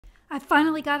I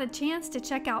finally got a chance to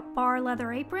check out Bar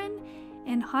Leather Apron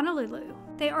in Honolulu.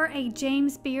 They are a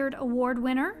James Beard Award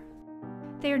winner.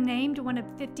 They are named one of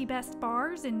 50 best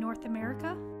bars in North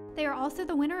America. They are also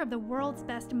the winner of the world's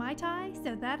best Mai Tai,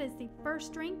 so that is the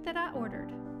first drink that I ordered.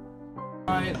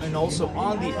 And also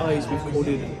on the ice, we've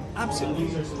coated absolute.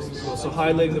 We're also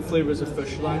highlighting the flavors of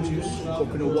fresh lime juice,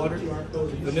 coconut water,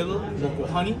 vanilla, local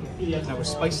honey, and our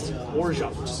spiced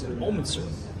orgeat, which is an almond syrup.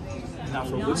 Now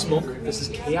for wood smoke, this is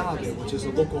keage, which is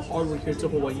a local hardwood here to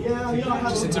Hawaii.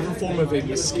 Just a different form of a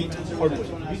mesquite hardwood.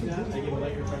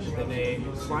 And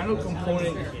a final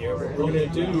component here, what we're going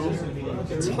to do at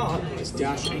the top is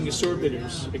dash Angostura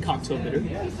bitters, a cocktail bitter.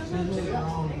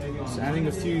 So adding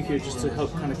a few here just to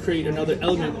help kind of create another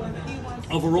element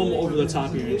of aroma over the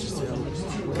top here, just to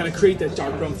help kind of create that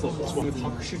dark rum flavor. One with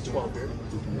Hakushu 12 here.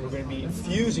 We're going to be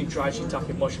infusing dry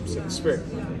shiitake mushrooms in the spirit.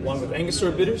 One with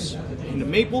Angostura bitters, and the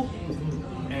maple,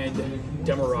 and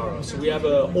demerara. So we have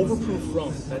a overproof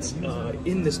rum that's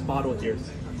in this bottle here.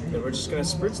 And we're just going to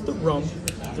spritz the rum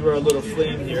through our little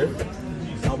flame here.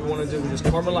 All we want to do is just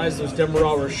caramelize those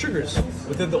demerara sugars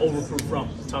within the overproof rum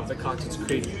on top of the cocktail to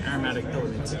create aromatic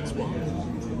elements as well.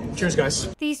 Cheers,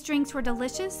 guys. These drinks were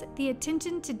delicious. The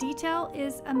attention to detail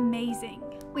is amazing.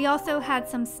 We also had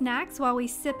some snacks while we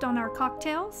sipped on our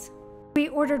cocktails. We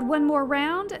ordered one more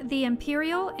round, the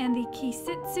Imperial and the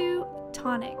Kisitsu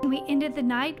tonic. And we ended the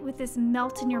night with this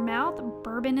melt in your mouth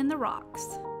bourbon in the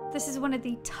rocks. This is one of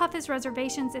the toughest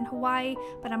reservations in Hawaii,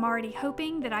 but I'm already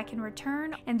hoping that I can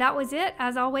return. And that was it.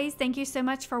 As always, thank you so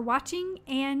much for watching,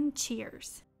 and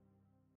cheers.